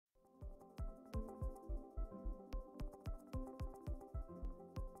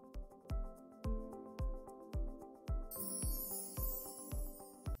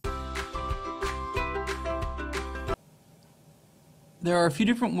There are a few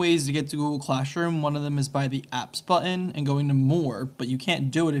different ways to get to Google Classroom. One of them is by the Apps button and going to More, but you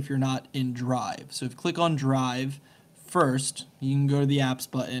can't do it if you're not in Drive. So if you click on Drive first, you can go to the Apps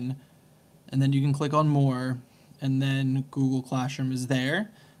button, and then you can click on More, and then Google Classroom is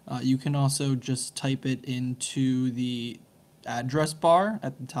there. You can also just type it into the address bar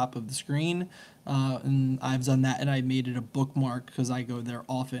at the top of the screen, and I've done that, and I made it a bookmark because I go there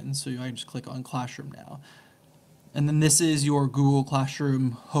often, so I just click on Classroom now. And then this is your Google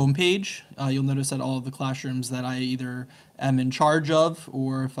Classroom homepage. You'll notice that all of the classrooms that I either am in charge of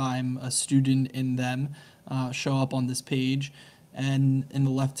or if I'm a student in them show up on this page. And in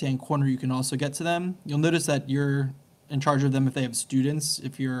the left-hand corner, you can also get to them. You'll notice that you're in charge of them if they have students.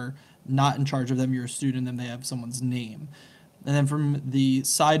 If you're not in charge of them, you're a student, then they have someone's name. And then from the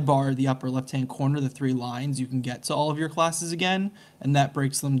sidebar, the upper left-hand corner, the three lines, you can get to all of your classes again, and that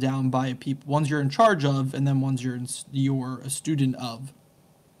breaks them down by ones you're in charge of, and then ones you're a student of.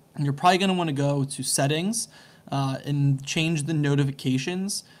 And you're probably going to want to go to settings and change the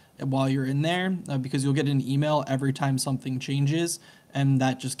notifications while you're in there because you'll get an email every time something changes, and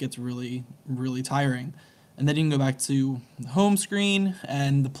that just gets really, really tiring. And then you can go back to the home screen,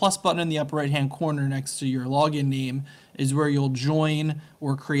 and the plus button in the upper right hand corner next to your login name is where you'll join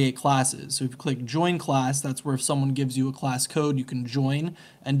or create classes. So if you click join class, that's where if someone gives you a class code, you can join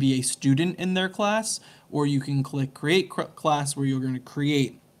and be a student in their class, or you can click create class where you're going to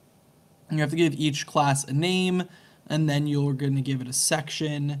create. And you have to give each class a name, and then you're going to give it a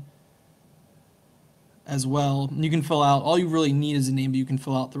section as well. And you can fill out, all you really need is a name, but you can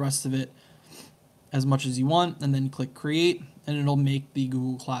fill out the rest of it as much as you want, and then click create, and it'll make the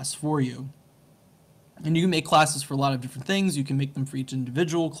Google class for you. And you can make classes for a lot of different things. You can make them for each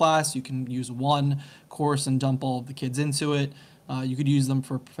individual class. You can use one course and dump all of the kids into it. You could use them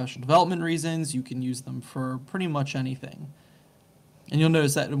for professional development reasons. You can use them for pretty much anything. And you'll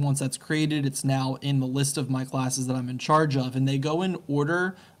notice that once that's created, it's now in the list of my classes that I'm in charge of, and they go in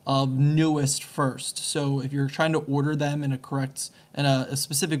order of newest first. So if you're trying to order them in a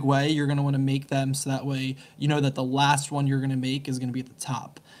specific way, you're going to want to make them so that way you know that the last one you're going to make is going to be at the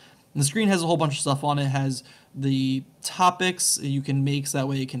top. And the screen has a whole bunch of stuff on it. It has the topics you can make so that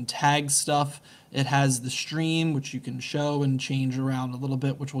way it can tag stuff. It has the stream, which you can show and change around a little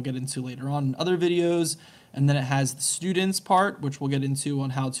bit, which we'll get into later on in other videos. And then it has the students part, which we'll get into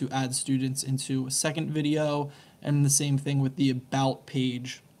on how to add students into a second video. And the same thing with the about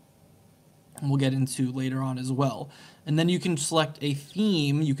page, we'll get into later on as well. And then you can select a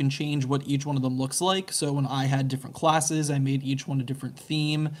theme. You can change what each one of them looks like. So when I had different classes, I made each one a different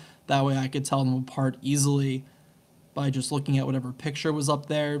theme. That way I could tell them apart easily by just looking at whatever picture was up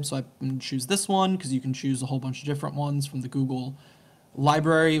there. So I can choose this one because you can choose a whole bunch of different ones from the Google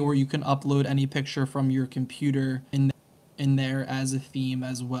library, or you can upload any picture from your computer in there as a theme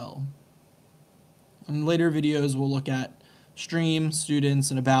as well. In later videos, we'll look at stream, students,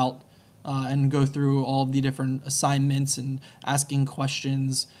 and about, and go through all of the different assignments and asking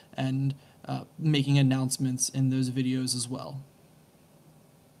questions and making announcements in those videos as well.